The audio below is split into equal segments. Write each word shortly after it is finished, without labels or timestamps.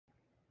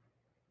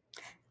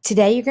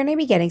Today, you're going to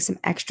be getting some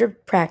extra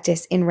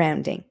practice in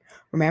rounding.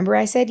 Remember,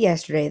 I said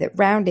yesterday that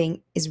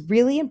rounding is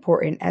really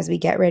important as we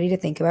get ready to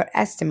think about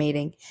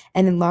estimating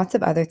and in lots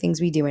of other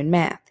things we do in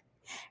math.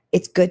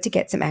 It's good to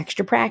get some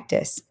extra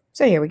practice.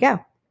 So here we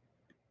go.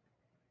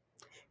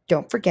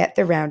 Don't forget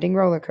the rounding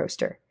roller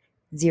coaster.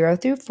 0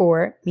 through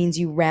 4 means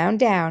you round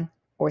down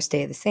or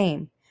stay the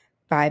same.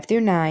 5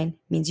 through 9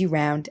 means you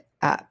round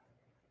up.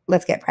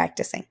 Let's get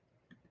practicing.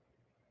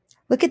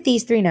 Look at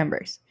these three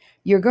numbers.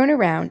 You're going to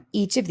round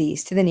each of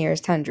these to the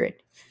nearest hundred.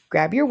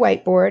 Grab your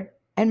whiteboard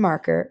and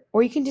marker,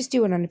 or you can just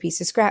do it on a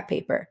piece of scrap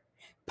paper.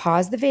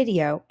 Pause the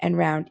video and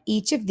round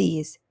each of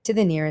these to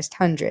the nearest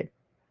hundred.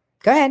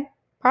 Go ahead,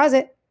 pause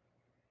it.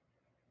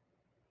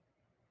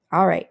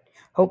 All right,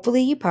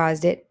 hopefully you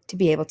paused it to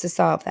be able to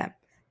solve them.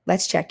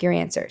 Let's check your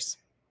answers.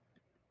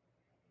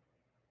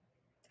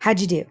 How'd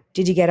you do?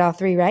 Did you get all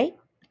three right?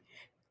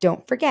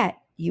 Don't forget,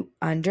 you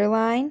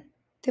underline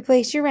the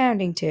place you're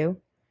rounding to.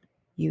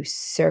 You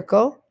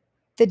circle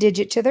the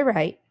digit to the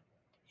right.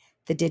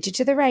 The digit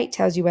to the right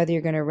tells you whether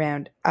you're going to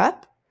round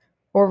up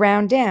or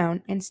round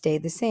down and stay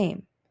the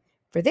same.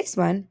 For this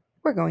one,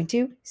 we're going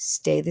to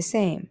stay the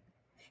same.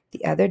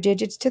 The other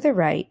digits to the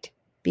right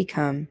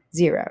become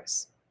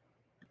zeros.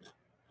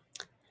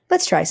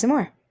 Let's try some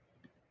more.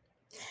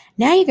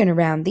 Now you're going to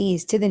round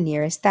these to the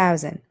nearest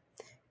thousand.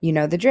 You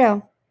know the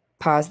drill.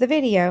 Pause the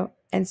video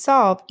and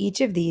solve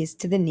each of these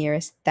to the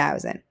nearest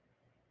thousand.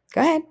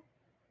 Go ahead,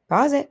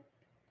 pause it.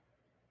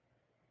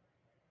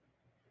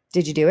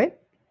 Did you do it?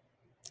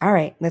 All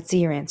right, let's see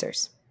your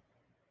answers.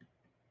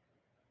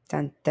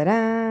 Dun, da,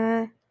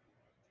 da.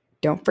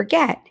 Don't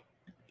forget,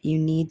 you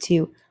need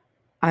to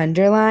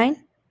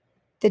underline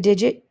the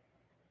digit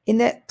in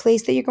the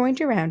place that you're going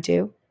to round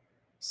to,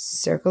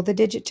 circle the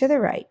digit to the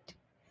right.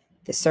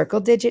 The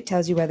circled digit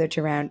tells you whether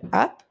to round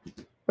up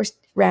or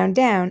round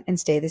down and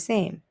stay the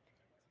same.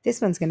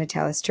 This one's going to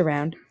tell us to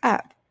round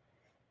up.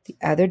 The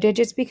other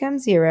digits become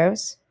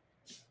zeros,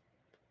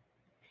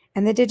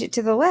 and the digit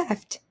to the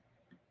left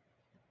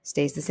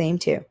stays the same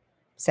too,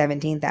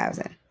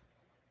 17,000.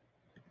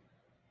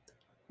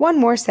 One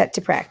more set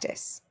to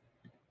practice.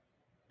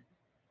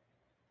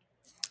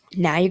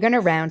 Now you're going to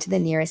round to the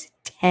nearest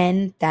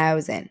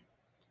 10,000.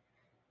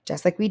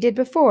 Just like we did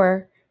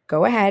before,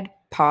 go ahead,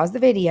 pause the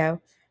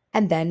video,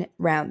 and then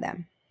round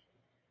them.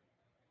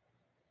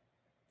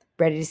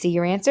 Ready to see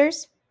your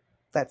answers?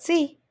 Let's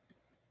see.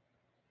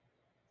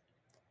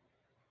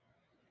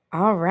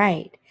 All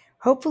right.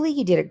 Hopefully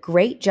you did a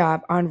great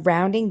job on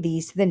rounding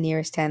these to the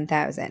nearest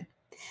 10,000.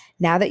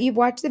 Now that you've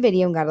watched the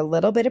video and got a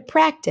little bit of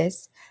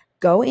practice,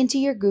 go into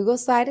your Google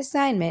Slide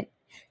assignment.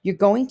 You're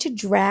going to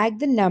drag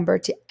the number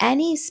to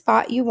any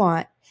spot you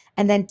want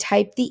and then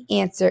type the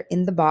answer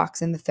in the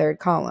box in the third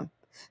column.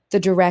 The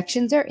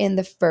directions are in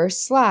the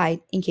first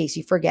slide in case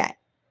you forget.